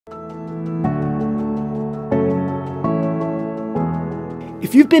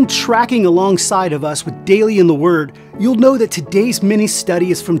If you've been tracking alongside of us with Daily in the Word, you'll know that today's mini study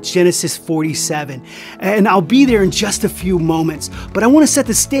is from Genesis 47, and I'll be there in just a few moments. But I want to set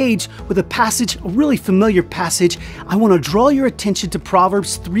the stage with a passage, a really familiar passage. I want to draw your attention to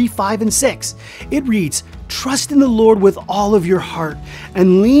Proverbs 3, 5, and 6. It reads, "Trust in the Lord with all of your heart,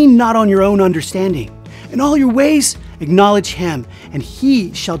 and lean not on your own understanding. In all your ways, acknowledge Him, and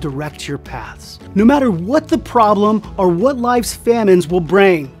He shall direct your paths." No matter what the problem or what life's famines will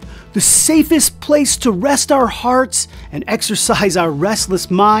bring, the safest place to rest our hearts and exercise our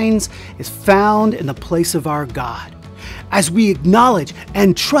restless minds is found in the place of our God. As we acknowledge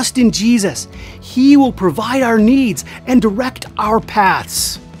and trust in Jesus, He will provide our needs and direct our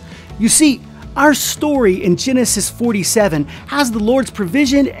paths. You see, our story in Genesis 47 has the Lord's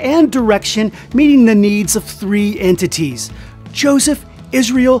provision and direction meeting the needs of three entities: Joseph,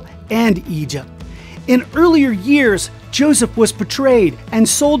 Israel, and Egypt. In earlier years, Joseph was betrayed and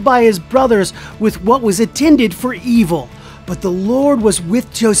sold by his brothers with what was intended for evil. But the Lord was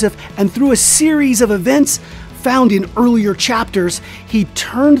with Joseph, and through a series of events found in earlier chapters, He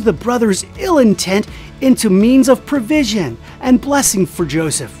turned the brothers' ill intent into means of provision and blessing for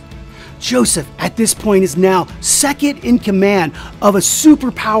Joseph. Joseph, at this point, is now second in command of a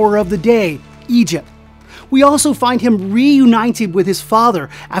superpower of the day, Egypt. We also find him reunited with his father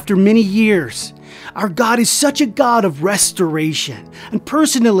after many years. Our God is such a God of restoration. And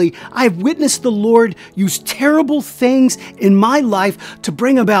personally, I have witnessed the Lord use terrible things in my life to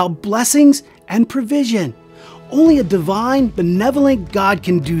bring about blessings and provision. Only a divine, benevolent God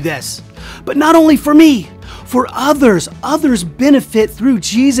can do this. But not only for me, for others. Others benefit through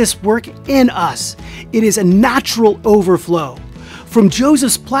Jesus' work in us. It is a natural overflow. From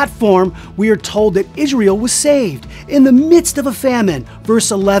Joseph's platform, we are told that Israel was saved in the midst of a famine.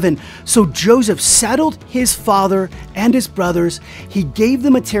 Verse 11, "So Joseph settled his father and his brothers. He gave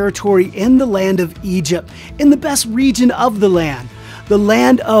them a territory in the land of Egypt, in the best region of the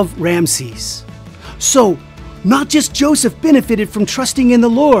land of Ramses." So, not just Joseph benefited from trusting in the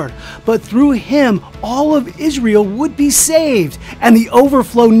Lord, but through him, all of Israel would be saved, and the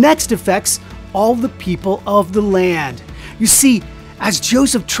overflow next affects all the people of the land. You see, as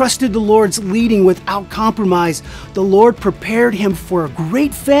Joseph trusted the Lord's leading without compromise, the Lord prepared him for a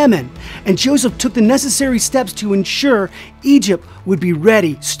great famine, and Joseph took the necessary steps to ensure Egypt would be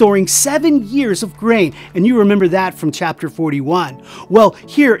ready, storing 7 years of grain. And you remember that from chapter 41. Well,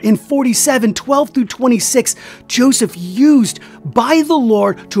 here in 47, 12 through 26, Joseph used by the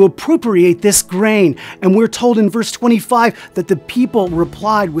Lord to appropriate this grain. And we're told in verse 25 that the people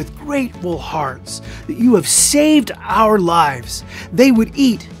replied with grateful hearts that "You have saved our lives." They would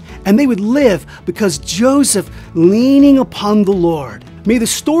eat and they would live because Joseph leaning upon the Lord. May the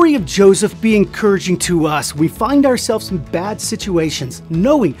story of Joseph be encouraging to us. We find ourselves in bad situations,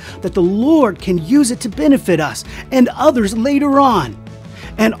 knowing that the Lord can use it to benefit us and others later on,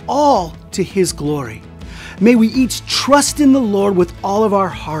 and all to His glory. May we each trust in the Lord with all of our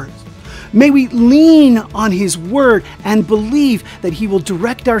hearts. May we lean on His Word and believe that He will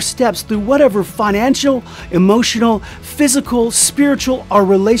direct our steps through whatever financial, emotional, physical, spiritual, or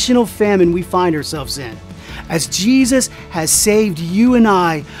relational famine we find ourselves in. As Jesus has saved you and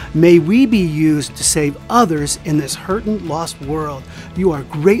I, may we be used to save others in this hurting, lost world. You are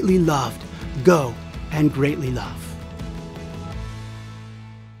greatly loved. Go and greatly love.